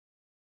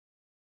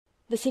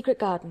The Secret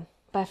Garden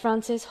by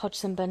Frances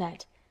Hodgson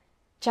Burnett.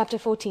 Chapter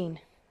 14.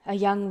 A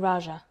Young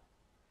Rajah.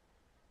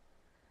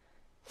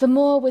 The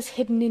moor was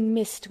hidden in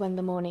mist when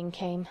the morning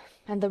came,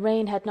 and the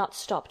rain had not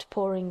stopped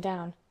pouring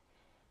down.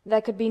 There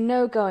could be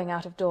no going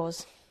out of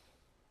doors.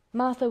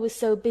 Martha was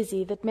so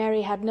busy that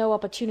Mary had no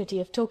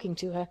opportunity of talking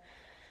to her,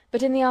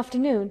 but in the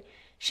afternoon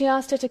she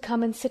asked her to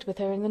come and sit with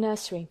her in the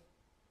nursery.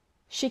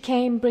 She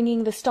came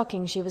bringing the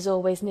stocking she was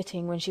always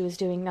knitting when she was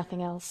doing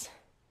nothing else.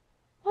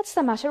 "What's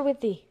the matter with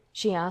thee?"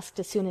 she asked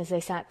as soon as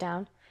they sat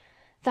down.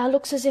 "Thou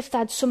looks as if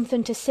tha'd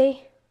something to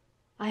say."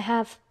 "I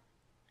have.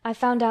 I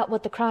found out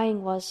what the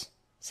crying was,"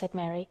 said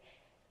Mary.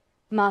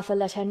 Martha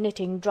let her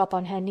knitting drop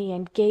on her knee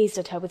and gazed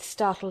at her with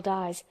startled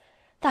eyes.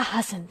 "Thou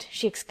hasn't!"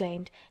 she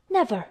exclaimed.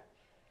 "Never!"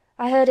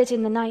 "I heard it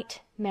in the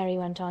night," Mary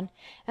went on,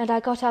 "and I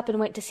got up and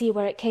went to see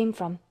where it came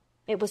from.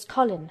 It was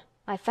Colin.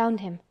 I found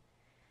him."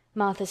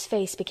 Martha's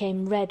face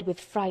became red with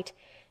fright.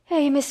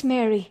 "Eh, Miss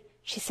Mary,"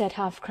 she said,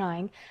 half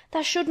crying,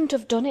 "thou shouldn't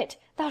have done it.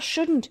 Thou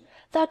shouldn't.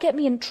 Thou'll get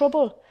me in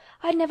trouble.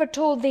 I never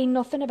told thee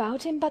nothing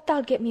about him, but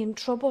thou'll get me in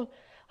trouble.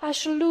 I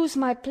shall lose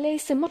my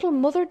place, and what'll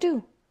mother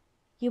do?"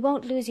 "You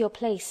won't lose your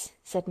place,"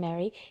 said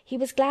Mary. "He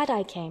was glad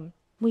I came.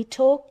 We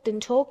talked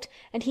and talked,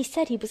 and he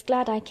said he was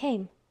glad I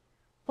came."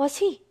 "Was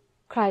he?"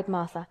 cried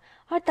Martha.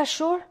 "Art tha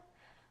sure?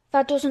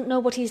 Thou doesn't know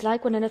what he's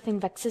like when anything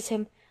vexes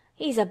him.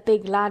 He's a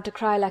big lad to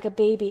cry like a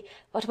baby,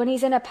 but when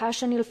he's in a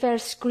passion he'll fair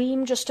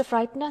scream just to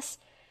frighten us.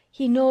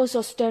 He knows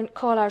us daren't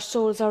call our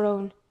souls our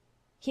own."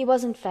 "He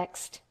wasn't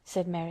vexed,"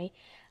 said Mary.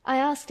 "I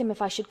asked him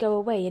if I should go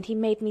away, and he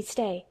made me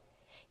stay.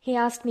 He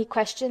asked me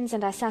questions,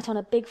 and I sat on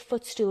a big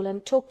footstool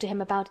and talked to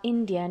him about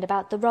India and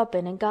about the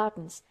robin and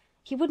gardens.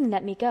 He wouldn't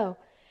let me go.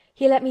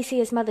 He let me see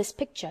his mother's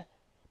picture.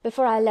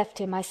 Before I left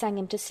him I sang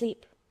him to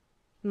sleep."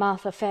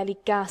 Martha fairly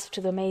gasped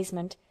with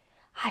amazement.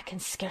 "I can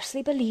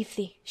scarcely believe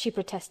thee," she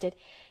protested.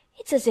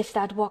 "It's as if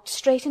tha'd walked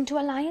straight into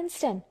a lion's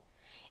den.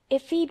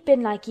 If he'd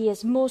been like he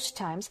is most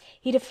times,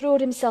 he'd have throwed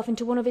himself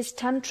into one of his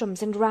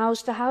tantrums and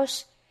roused the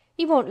house.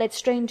 He won't let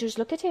strangers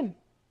look at him."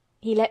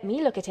 "He let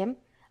me look at him.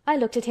 I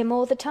looked at him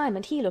all the time,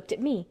 and he looked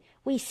at me.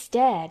 We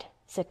stared,"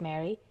 said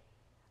Mary.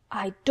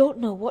 "I don't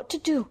know what to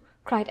do,"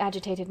 cried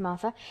agitated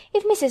Martha.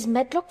 "If Mrs.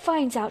 Medlock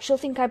finds out, she'll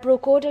think I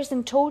broke orders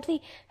and told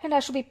thee, and I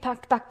shall be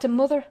packed back to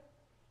mother."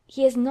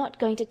 "He is not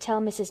going to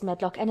tell Mrs.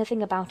 Medlock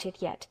anything about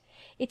it yet.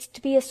 It's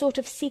to be a sort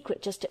of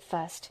secret just at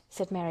first,"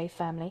 said Mary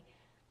firmly.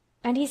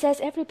 "And he says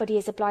everybody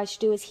is obliged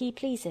to do as he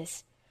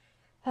pleases."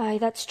 "Aye,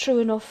 that's true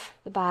enough,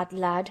 the bad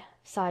lad,"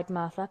 sighed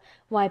Martha,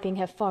 wiping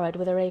her forehead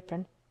with her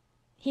apron.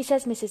 "He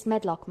says Mrs.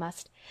 Medlock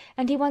must,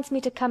 and he wants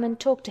me to come and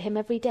talk to him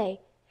every day,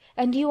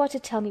 and you are to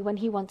tell me when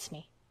he wants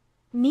me."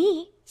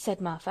 "Me?"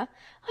 said Martha.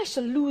 "I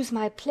shall lose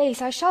my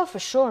place, I shall for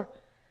sure."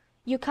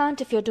 "You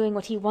can't if you're doing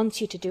what he wants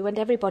you to do, and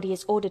everybody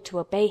is ordered to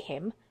obey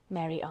him,"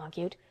 Mary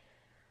argued.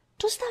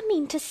 "Does that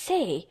mean to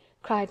say,"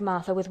 cried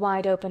Martha with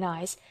wide open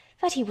eyes,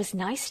 "that he was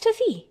nice to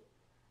thee?"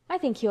 "I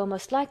think he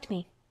almost liked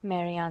me,"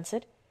 Mary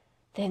answered.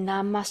 "Then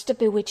thou must have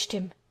bewitched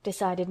him,"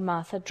 decided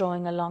Martha,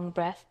 drawing a long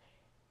breath.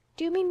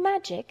 "Do you mean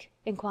magic?"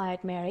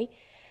 inquired Mary.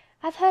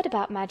 "I've heard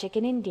about magic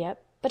in India,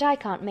 but I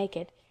can't make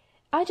it.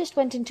 I just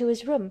went into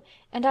his room,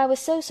 and I was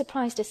so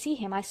surprised to see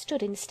him I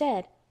stood and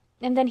stared,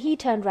 and then he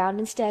turned round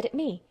and stared at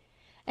me,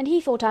 and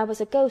he thought I was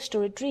a ghost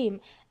or a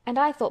dream, and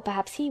I thought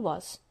perhaps he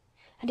was.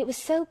 And it was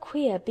so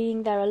queer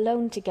being there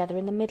alone together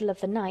in the middle of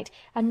the night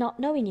and not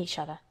knowing each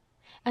other.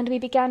 And we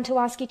began to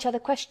ask each other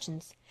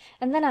questions,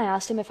 and then I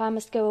asked him if I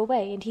must go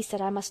away, and he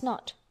said I must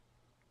not."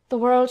 "The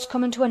world's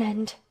coming to an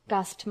end,"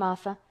 gasped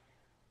Martha.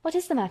 "What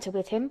is the matter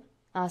with him?"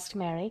 asked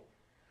Mary.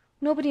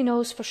 "Nobody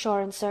knows for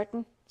sure and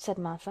certain," said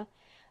Martha.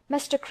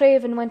 "Mr.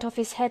 Craven went off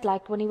his head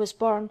like when he was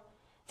born.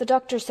 The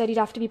doctor said he'd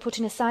have to be put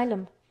in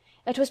asylum.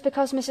 It was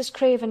because Mrs.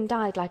 Craven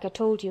died, like I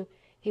told you.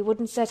 He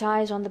wouldn't set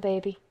eyes on the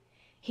baby.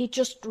 He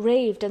just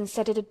raved and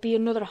said it'd be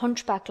another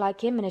hunchback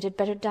like him and it had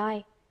better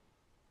die."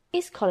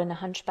 "Is Colin a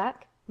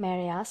hunchback?"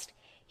 Mary asked.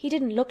 "He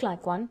didn't look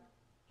like one."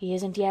 "He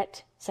isn't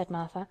yet," said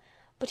Martha.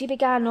 "But he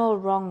began all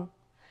wrong.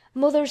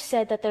 Mother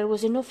said that there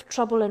was enough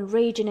trouble and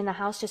raging in the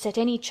house to set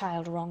any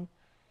child wrong.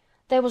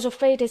 They was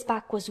afraid his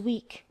back was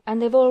weak,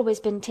 and they've always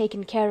been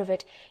taking care of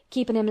it,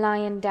 keeping him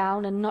lying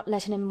down and not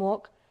letting him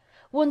walk.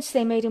 Once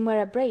they made him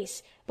wear a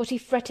brace, but he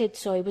fretted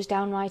so he was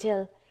downright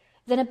ill.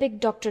 Then a big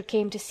doctor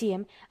came to see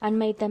him and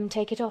made them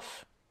take it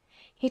off.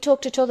 He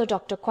talked to t'other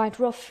doctor quite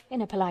rough,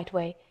 in a polite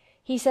way.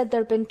 He said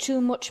there'd been too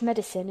much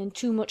medicine and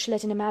too much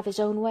letting him have his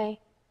own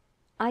way."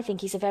 "I think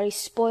he's a very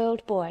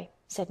spoiled boy,"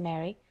 said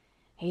Mary.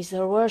 "He's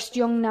the worst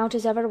young nowt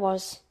as ever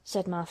was,"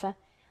 said Martha.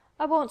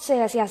 "I won't say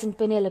as he hasn't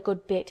been ill a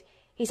good bit.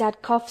 He's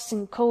had coughs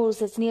and colds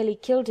that's nearly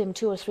killed him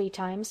 2 or 3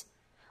 times.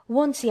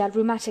 Once he had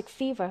rheumatic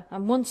fever,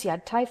 and once he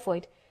had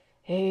typhoid.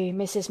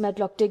 Mrs.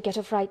 Medlock did get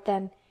a fright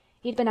then.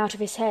 He'd been out of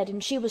his head,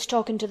 and she was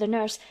talking to the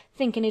nurse,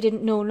 thinking he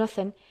didn't know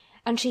nothing,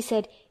 and she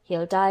said,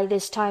 'He'll die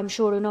this time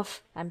sure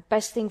enough, and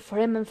best thing for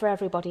him and for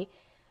everybody.'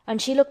 And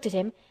she looked at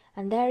him,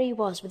 and there he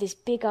was with his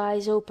big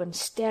eyes open,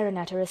 staring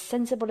at her as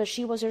sensible as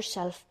she was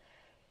herself.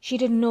 She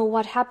didn't know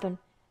what happened,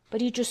 but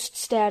he just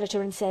stared at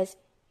her and says,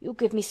 You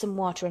give me some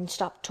water and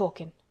stop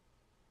talking."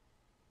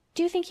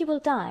 "Do you think you will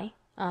die?"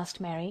 asked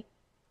Mary.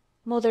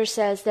 "Mother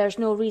says there's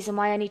no reason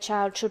why any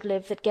child should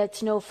live that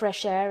gets no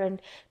fresh air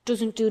and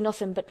doesn't do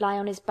nothing but lie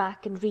on his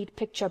back and read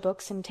picture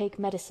books and take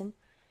medicine.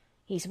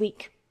 He's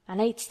weak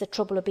and hates the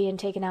trouble of being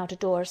taken out of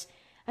doors,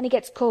 and he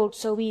gets cold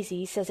so easy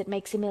he says it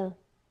makes him ill."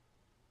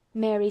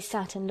 Mary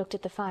sat and looked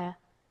at the fire.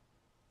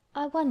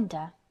 "I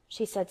wonder,"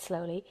 she said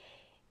slowly,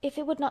 "if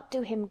it would not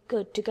do him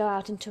good to go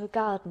out into a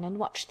garden and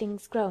watch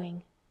things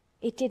growing.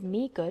 It did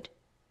me good."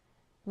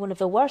 "One of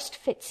the worst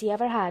fits he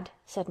ever had,"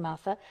 said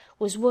Martha,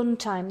 "was one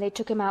time they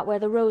took him out where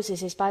the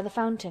roses is by the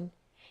fountain.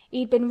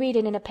 He'd been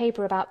reading in a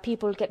paper about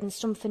people getting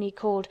something he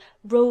called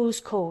rose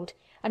cold,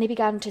 and he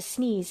began to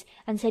sneeze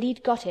and said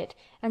he'd got it,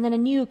 and then a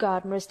new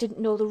gardener as didn't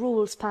know the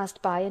rules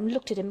passed by and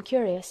looked at him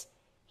curious.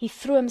 He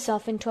threw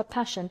himself into a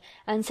passion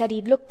and said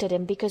he'd looked at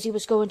him because he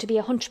was going to be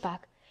a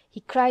hunchback.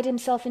 He cried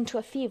himself into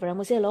a fever and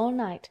was ill all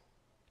night."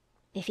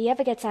 "If he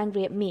ever gets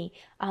angry at me,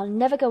 I'll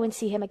never go and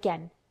see him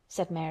again,"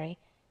 said Mary.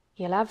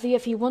 "He'll have thee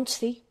if he wants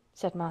thee,"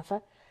 said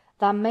Martha.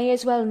 "Tha may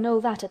as well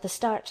know that at the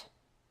start."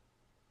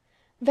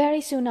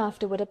 Very soon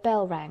afterward a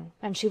bell rang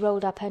and she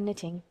rolled up her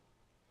knitting.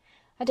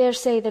 "I dare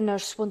say the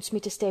nurse wants me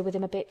to stay with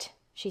him a bit,"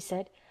 she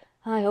said.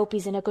 "I hope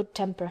he's in a good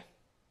temper."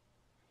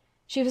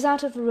 She was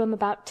out of the room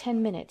about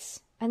 10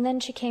 minutes and then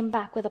she came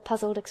back with a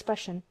puzzled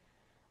expression.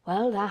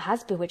 "Well, tha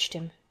has bewitched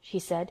him," she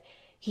said.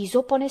 "He's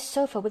up on his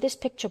sofa with his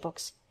picture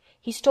books.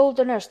 He's told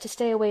the nurse to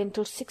stay away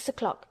until 6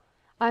 o'clock.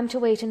 I'm to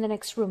wait in the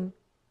next room.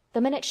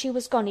 The minute she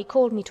was gone he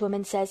called me to him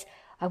and says,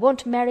 'I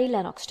want Mary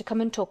Lennox to come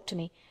and talk to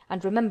me,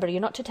 and remember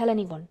you're not to tell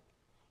anyone.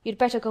 You'd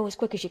better go as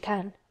quick as you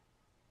can.'"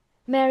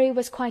 Mary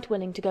was quite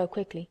willing to go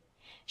quickly.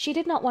 She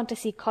did not want to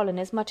see Colin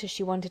as much as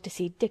she wanted to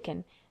see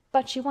Dickon,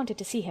 but she wanted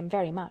to see him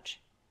very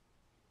much.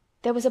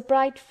 There was a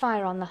bright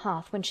fire on the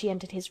hearth when she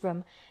entered his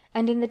room,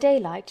 and in the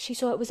daylight she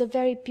saw it was a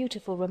very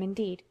beautiful room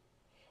indeed.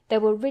 There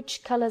were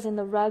rich colors in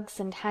the rugs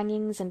and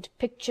hangings and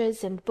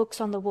pictures and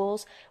books on the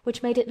walls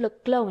which made it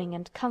look glowing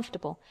and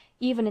comfortable,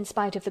 even in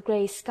spite of the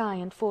gray sky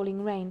and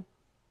falling rain.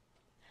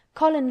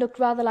 Colin looked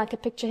rather like a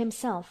picture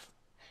himself.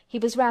 He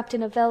was wrapped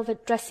in a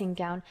velvet dressing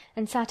gown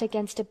and sat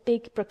against a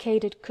big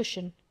brocaded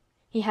cushion.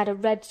 He had a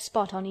red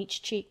spot on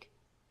each cheek.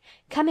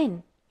 "Come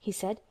in," he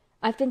said.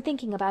 "I've been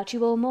thinking about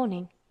you all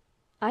morning."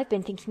 "I've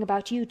been thinking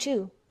about you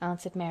too,"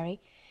 answered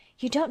Mary.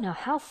 "You don't know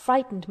how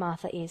frightened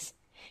Martha is.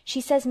 She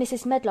says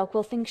Mrs. Medlock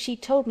will think she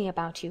told me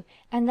about you,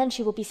 and then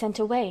she will be sent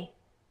away."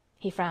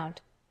 He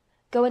frowned.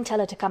 "Go and tell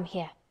her to come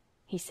here,"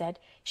 he said.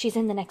 "She's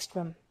in the next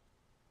room."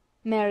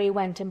 Mary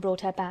went and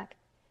brought her back.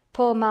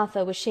 Poor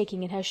Martha was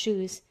shaking in her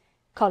shoes.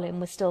 Colin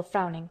was still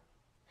frowning.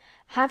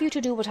 "Have you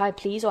to do what I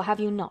please or have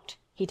you not?"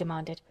 he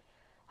demanded.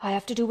 "I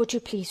have to do what you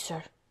please,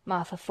 sir,"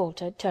 Martha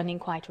faltered, turning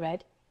quite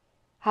red.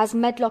 "Has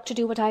Medlock to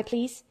do what I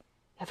please?"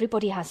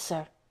 "Everybody has,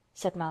 sir,"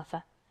 said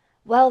Martha.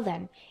 "Well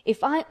then,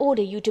 if I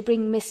order you to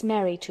bring Miss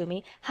Mary to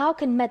me, how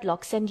can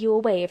Medlock send you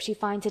away if she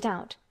finds it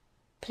out?"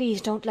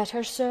 "Please don't let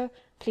her, sir,"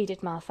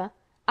 pleaded Martha.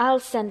 "I'll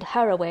send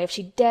her away if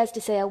she dares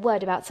to say a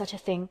word about such a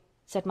thing,"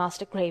 said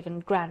Master Craven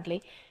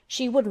grandly.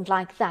 "She wouldn't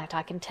like that,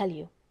 I can tell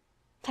you."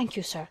 "Thank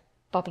you, sir,"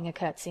 bobbing a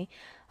curtsy.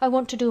 "I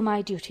want to do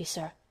my duty,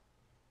 sir."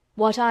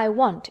 "What I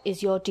want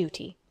is your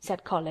duty,"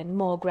 said Colin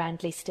more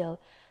grandly still.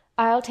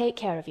 "I'll take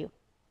care of you.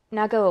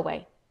 Now go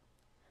away."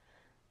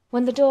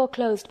 When the door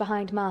closed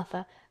behind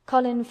Martha,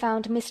 Colin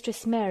found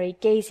Mistress Mary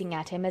gazing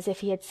at him as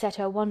if he had set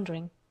her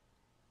wondering.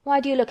 "Why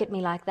do you look at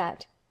me like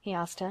that?" he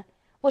asked her.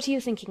 "What are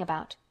you thinking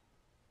about?"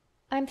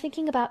 "I'm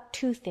thinking about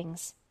 2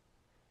 things."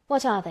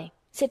 "What are they?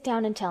 Sit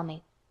down and tell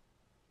me."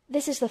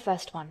 "This is the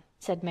first one,"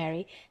 said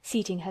Mary,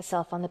 seating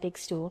herself on the big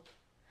stool.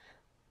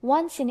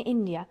 "Once in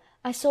India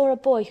I saw a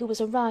boy who was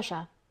a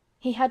Rajah.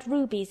 He had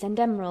rubies and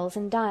emeralds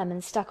and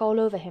diamonds stuck all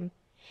over him.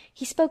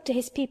 He spoke to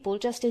his people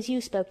just as you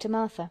spoke to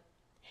Martha.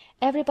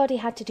 Everybody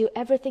had to do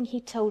everything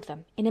he told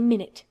them, in a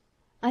minute.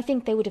 I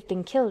think they would have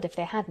been killed if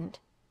they hadn't."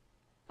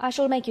 "I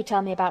shall make you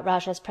tell me about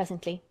Rajahs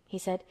presently," he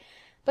said.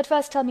 "But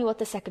first tell me what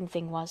the second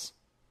thing was."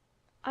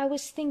 "I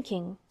was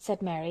thinking,"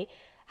 said Mary,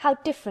 "how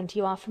different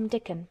you are from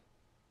Dickon."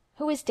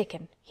 "Who is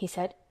Dickon?" he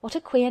said. "What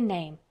a queer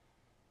name."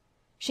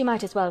 She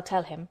might as well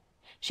tell him.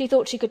 She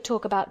thought she could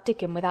talk about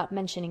Dickon without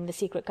mentioning the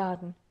secret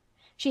garden.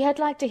 She had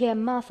liked to hear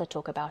Martha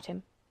talk about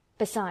him.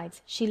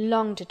 Besides, she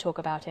longed to talk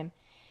about him.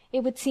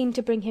 It would seem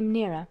to bring him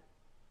nearer.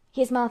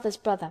 "He is Martha's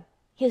brother.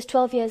 He is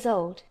 12 years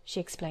old," she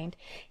explained.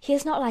 "He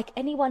is not like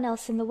anyone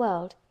else in the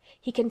world.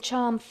 He can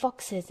charm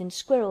foxes and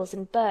squirrels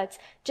and birds,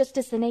 just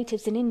as the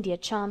natives in India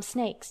charm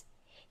snakes.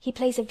 He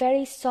plays a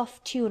very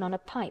soft tune on a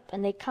pipe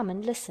and they come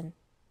and listen."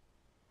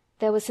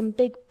 There were some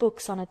big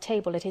books on a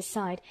table at his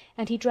side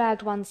and he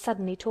dragged one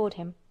suddenly toward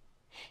him.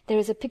 "There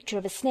is a picture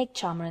of a snake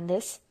charmer in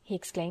this," he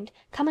exclaimed.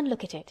 "Come and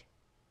look at it."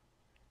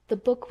 The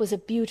book was a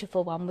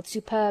beautiful one with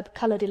superb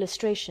colored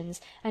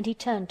illustrations and he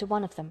turned to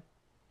one of them.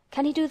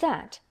 "Can he do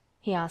that?"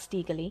 he asked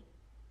eagerly.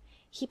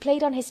 "He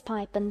played on his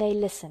pipe and they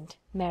listened,"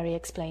 Mary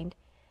explained.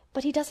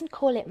 "But he doesn't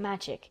call it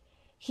magic.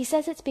 He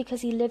says it's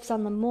because he lives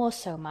on the moor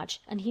so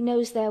much and he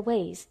knows their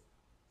ways."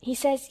 He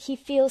says he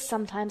feels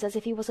sometimes as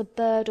if he was a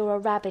bird or a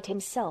rabbit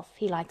himself,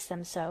 he likes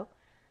them so.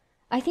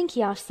 I think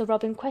he asked the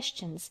robin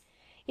questions.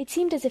 It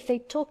seemed as if they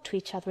talked to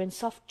each other in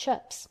soft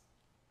chirps."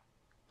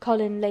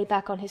 Colin lay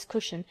back on his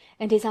cushion,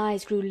 and his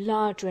eyes grew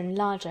larger and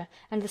larger,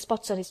 and the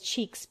spots on his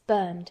cheeks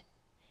burned.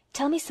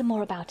 "Tell me some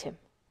more about him,"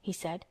 he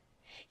said.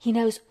 "He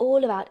knows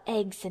all about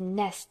eggs and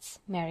nests,"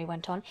 Mary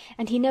went on,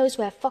 "and he knows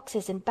where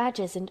foxes and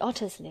badgers and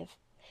otters live.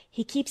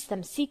 He keeps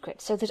them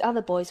secret so that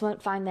other boys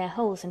won't find their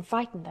holes and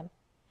frighten them.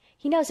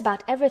 He knows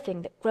about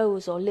everything that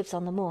grows or lives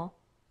on the moor."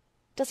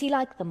 "Does he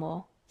like the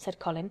moor?" said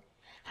Colin.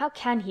 "How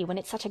can he when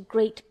it's such a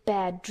great,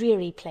 bare,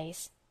 dreary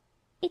place?"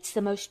 "It's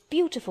the most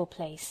beautiful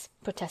place,"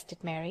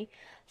 protested Mary.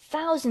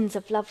 "Thousands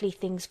of lovely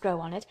things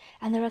grow on it,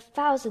 and there are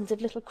thousands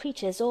of little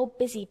creatures all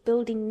busy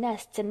building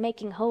nests and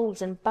making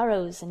holes and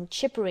burrows and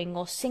chippering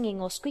or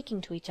singing or squeaking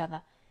to each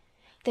other.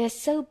 They are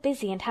so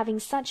busy and having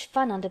such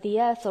fun under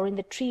the earth or in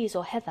the trees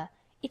or heather.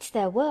 It's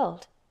their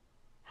world."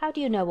 "How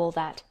do you know all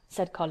that?"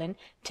 said Colin,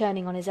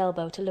 turning on his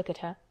elbow to look at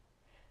her.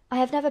 "I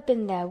have never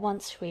been there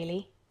once,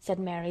 really," said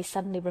Mary,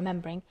 suddenly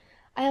remembering.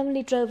 "I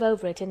only drove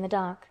over it in the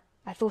dark.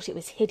 I thought it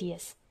was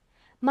hideous.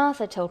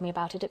 Martha told me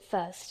about it at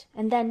first,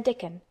 and then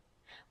Dickon.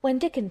 When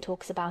Dickon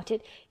talks about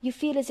it, you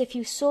feel as if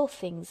you saw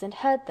things and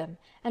heard them,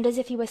 and as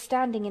if you were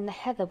standing in the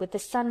heather with the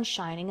sun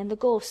shining and the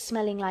gorse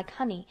smelling like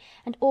honey,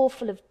 and all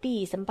full of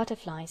bees and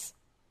butterflies."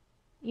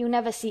 "You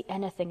never see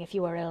anything if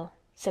you are ill,"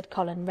 said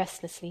Colin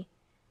restlessly.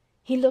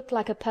 He looked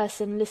like a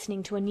person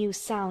listening to a new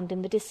sound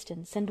in the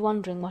distance and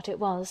wondering what it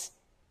was.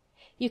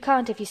 "You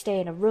can't if you stay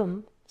in a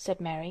room," said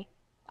Mary.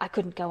 "I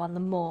couldn't go on the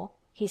moor,"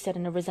 he said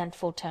in a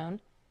resentful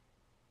tone.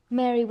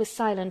 Mary was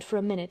silent for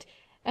a minute,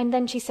 and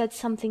then she said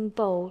something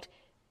bold.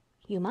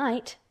 "You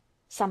might.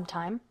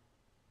 Sometime."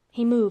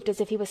 He moved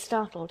as if he was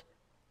startled.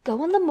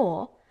 "Go on the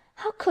moor?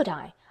 How could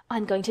I?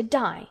 I'm going to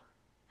die."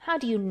 "How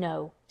do you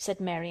know?" said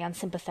Mary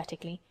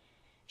unsympathetically.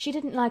 She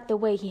didn't like the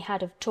way he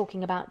had of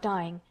talking about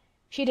dying.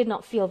 She did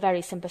not feel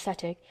very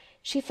sympathetic.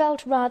 She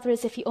felt rather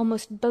as if he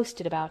almost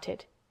boasted about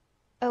it.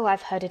 "Oh,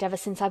 I've heard it ever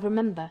since I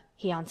remember,"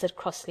 he answered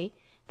crossly.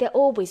 "They're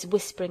always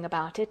whispering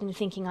about it and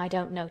thinking I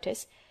don't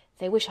notice.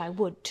 They wish I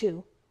would,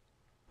 too."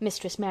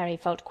 Mistress Mary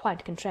felt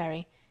quite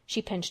contrary.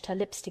 She pinched her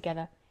lips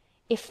together.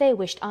 "If they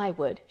wished I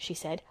would," she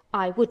said,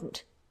 "I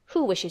wouldn't.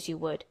 Who wishes you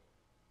would?"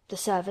 "The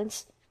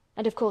servants.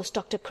 And of course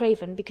Dr.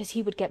 Craven, because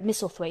he would get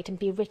Misselthwaite and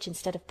be rich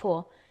instead of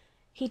poor.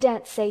 He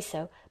daren't say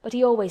so, but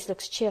he always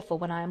looks cheerful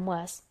when I am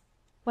worse.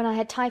 When I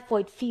had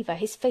typhoid fever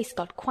his face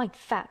got quite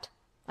fat.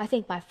 I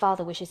think my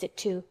father wishes it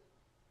too."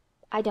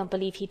 "I don't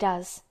believe he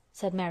does,"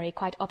 said Mary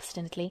quite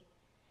obstinately.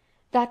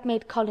 That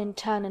made Colin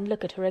turn and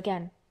look at her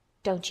again.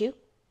 "Don't you?"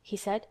 he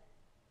said.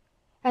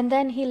 And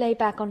then he lay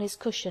back on his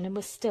cushion and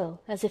was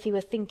still, as if he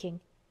were thinking.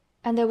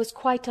 And there was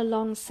quite a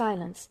long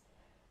silence.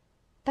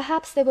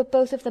 Perhaps they were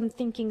both of them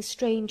thinking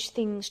strange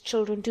things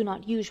children do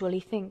not usually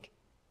think.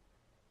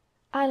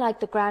 "I like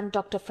the grand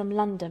doctor from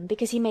London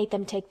because he made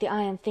them take the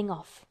iron thing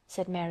off,"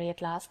 said Mary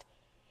at last.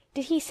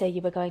 "Did he say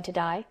you were going to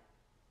die?"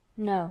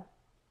 "No."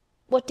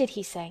 "What did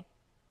he say?"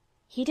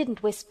 "He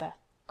didn't whisper,"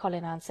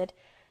 Colin answered.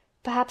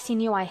 "Perhaps he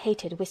knew I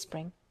hated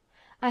whispering.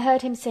 I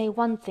heard him say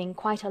one thing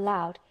quite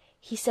aloud.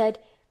 He said,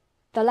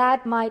 'The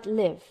lad might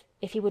live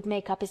if he would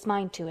make up his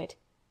mind to it.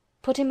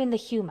 Put him in the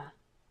humour.'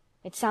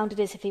 It sounded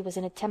as if he was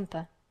in a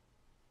temper."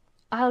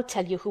 "I'll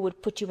tell you who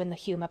would put you in the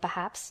humour,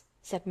 perhaps,"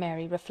 said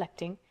Mary,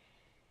 reflecting.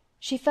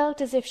 She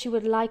felt as if she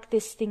would like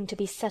this thing to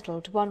be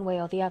settled one way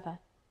or the other.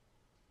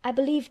 "I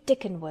believe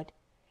Dickon would.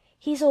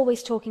 He's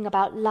always talking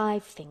about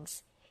live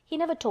things. He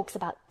never talks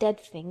about dead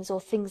things or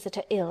things that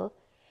are ill.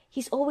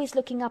 He's always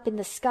looking up in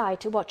the sky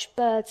to watch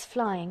birds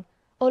flying,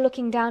 or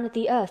looking down at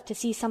the earth to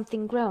see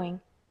something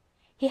growing.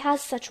 He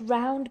has such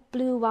round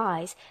blue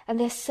eyes, and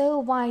they're so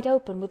wide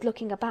open with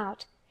looking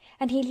about,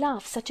 and he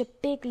laughs such a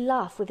big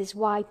laugh with his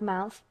wide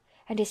mouth,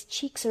 and his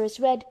cheeks are as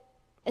red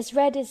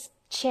as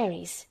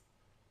cherries."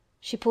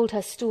 She pulled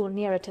her stool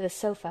nearer to the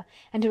sofa,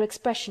 and her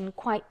expression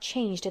quite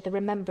changed at the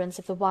remembrance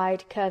of the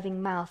wide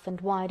curving mouth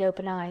and wide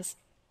open eyes.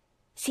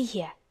 "See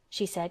here,"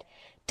 she said.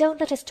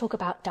 "Don't let us talk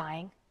about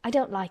dying. I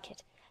don't like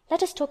it.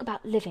 Let us talk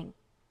about living.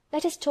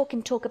 Let us talk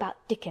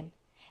about Dickon,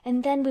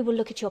 and then we will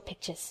look at your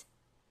pictures."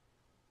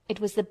 It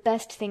was the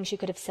best thing she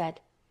could have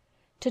said.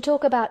 To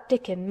talk about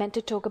Dickon meant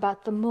to talk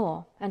about the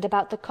moor, and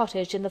about the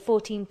cottage and the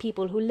 14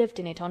 people who lived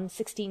in it on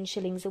 16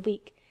 shillings a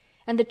week,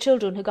 and the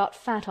children who got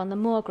fat on the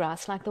moor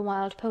grass like the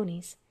wild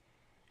ponies,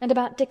 and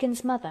about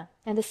Dickon's mother,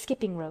 and the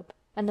skipping rope,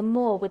 and the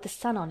moor with the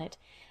sun on it,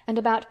 and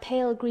about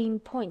pale green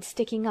points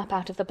sticking up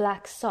out of the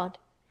black sod.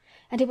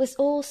 And it was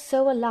all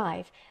so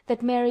alive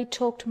that Mary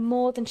talked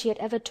more than she had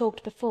ever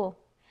talked before,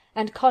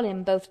 and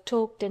Colin both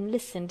talked and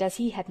listened as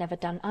he had never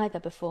done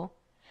either before,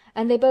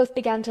 and they both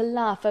began to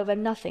laugh over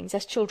nothings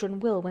as children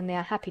will when they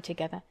are happy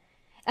together,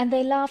 and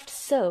they laughed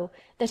so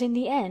that in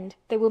the end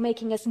they were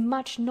making as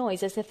much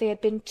noise as if they had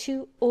been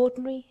 2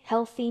 ordinary,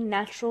 healthy,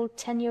 natural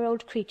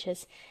 10-year-old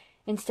creatures,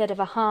 instead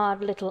of a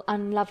hard little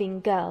unloving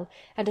girl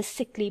and a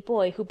sickly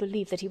boy who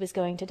believed that he was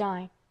going to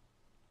die.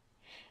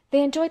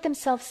 They enjoyed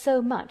themselves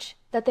so much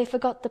that they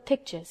forgot the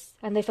pictures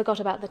and they forgot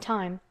about the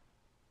time.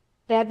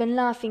 They had been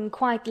laughing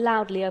quite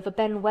loudly over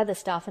Ben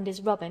Weatherstaff and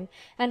his robin,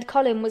 and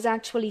Colin was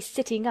actually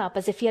sitting up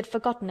as if he had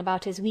forgotten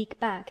about his weak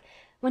back,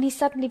 when he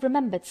suddenly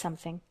remembered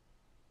something.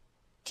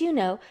 "Do you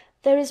know,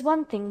 there is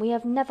one thing we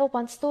have never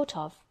once thought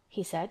of,"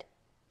 he said.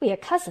 "We are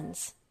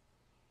cousins."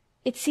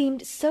 It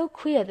seemed so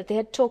queer that they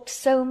had talked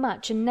so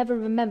much and never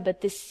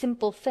remembered this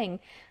simple thing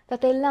that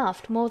they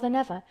laughed more than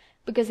ever,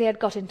 because they had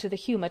got into the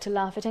humour to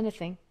laugh at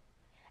anything.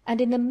 And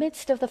in the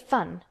midst of the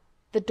fun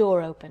the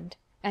door opened,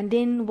 and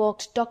in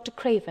walked Dr.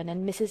 Craven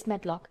and Mrs.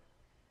 Medlock.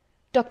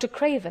 Dr.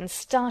 Craven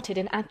started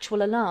in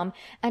actual alarm,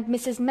 and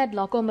Mrs.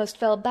 Medlock almost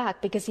fell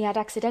back because he had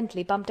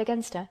accidentally bumped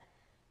against her.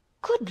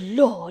 "Good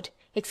Lord!"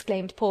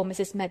 exclaimed poor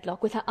Mrs.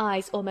 Medlock, with her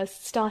eyes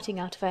almost starting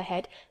out of her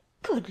head.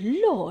 "Good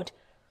Lord!"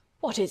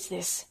 "What is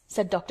this?"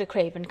 said Dr.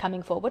 Craven,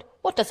 coming forward.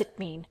 "What does it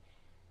mean?"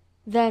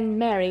 Then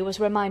Mary was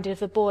reminded of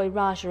the boy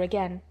Rajah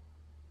again.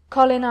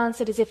 Colin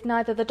answered as if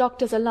neither the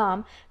doctor's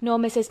alarm nor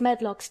Mrs.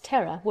 Medlock's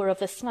terror were of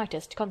the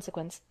slightest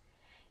consequence.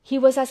 He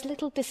was as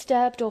little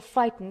disturbed or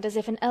frightened as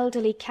if an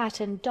elderly cat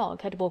and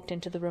dog had walked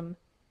into the room.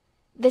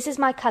 "This is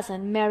my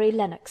cousin, Mary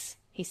Lennox,"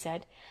 he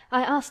said.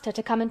 "I asked her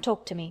to come and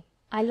talk to me.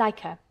 I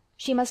like her.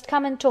 She must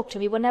come and talk to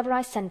me whenever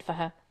I send for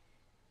her."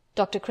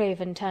 Dr.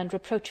 Craven turned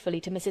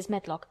reproachfully to Mrs.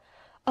 Medlock.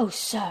 "Oh,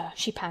 sir,"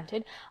 she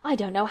panted, "I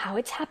don't know how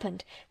it's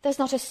happened. There's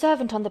not a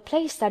servant on the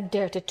place that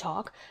dare to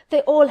talk.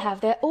 They all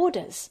have their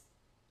orders."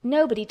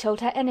 "Nobody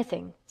told her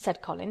anything,"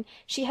 said Colin.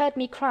 "She heard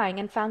me crying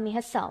and found me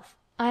herself.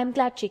 I am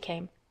glad she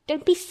came.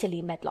 Don't be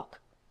silly,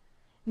 Medlock."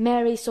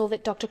 Mary saw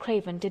that Dr.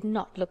 Craven did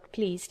not look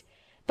pleased,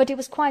 but it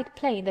was quite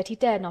plain that he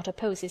dared not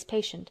oppose his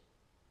patient.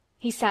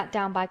 He sat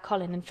down by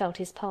Colin and felt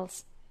his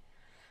pulse.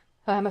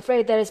 "I am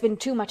afraid there has been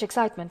too much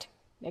excitement.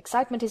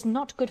 Excitement is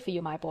not good for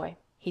you, my boy,"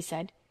 he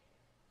said.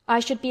 "I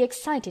should be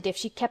excited if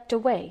she kept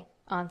away,"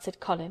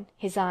 answered Colin,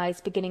 his eyes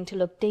beginning to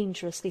look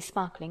dangerously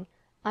sparkling.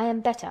 "I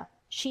am better.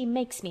 She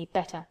makes me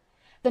better.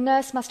 The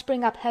nurse must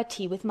bring up her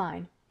tea with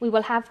mine. We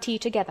will have tea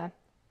together."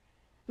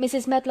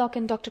 Mrs. Medlock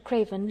and Dr.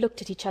 Craven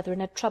looked at each other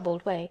in a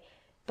troubled way,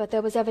 but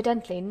there was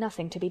evidently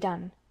nothing to be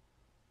done.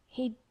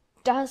 "He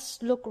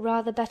does look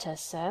rather better,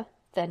 sir,"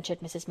 ventured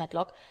Mrs.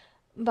 Medlock,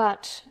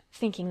 "but,"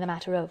 thinking the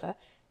matter over,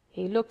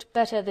 "he looked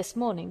better this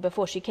morning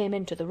before she came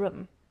into the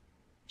room."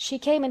 "She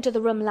came into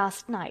the room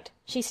last night.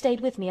 She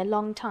stayed with me a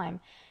long time.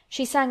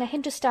 She sang a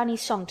Hindustani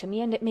song to me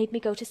and it made me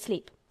go to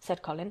sleep,"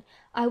 said Colin.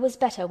 "I was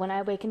better when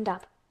I wakened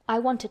up. I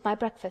wanted my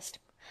breakfast.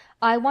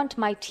 I want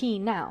my tea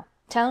now.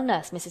 Tell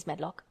nurse, Mrs.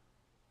 Medlock."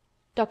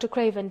 Dr.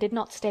 Craven did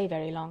not stay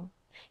very long.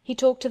 He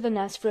talked to the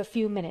nurse for a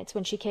few minutes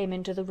when she came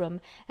into the room,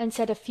 and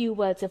said a few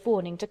words of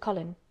warning to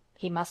Colin.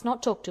 He must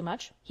not talk too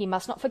much. He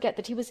must not forget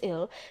that he was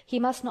ill. He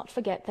must not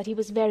forget that he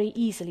was very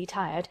easily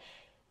tired.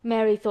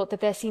 Mary thought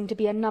that there seemed to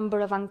be a number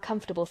of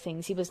uncomfortable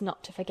things he was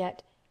not to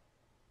forget.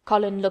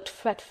 Colin looked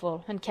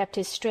fretful and kept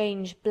his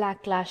strange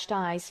black-lashed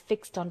eyes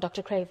fixed on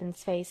Dr.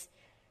 Craven's face.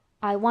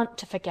 "I want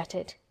to forget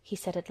it," he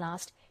said at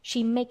last.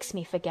 "She makes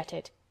me forget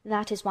it.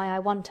 That is why I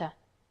want her."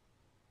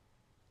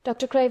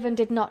 Dr. Craven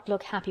did not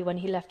look happy when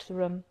he left the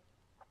room.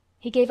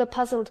 He gave a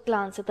puzzled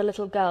glance at the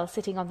little girl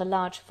sitting on the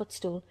large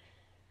footstool.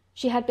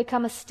 She had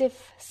become a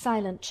stiff,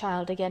 silent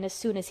child again as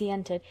soon as he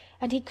entered,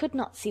 and he could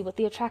not see what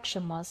the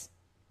attraction was.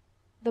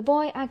 The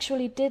boy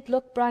actually did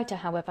look brighter,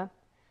 however,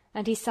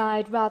 and he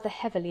sighed rather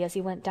heavily as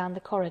he went down the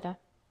corridor.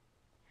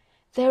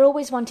 "They're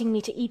always wanting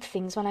me to eat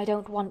things when I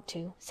don't want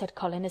to," said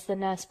Colin as the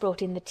nurse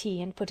brought in the tea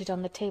and put it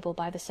on the table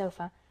by the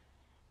sofa.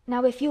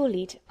 "Now if you'll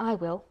eat, I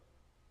will.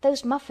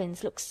 Those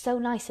muffins look so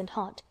nice and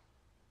hot.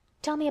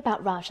 Tell me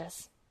about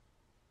Rajahs."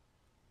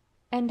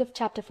 End of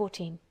Chapter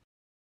 14.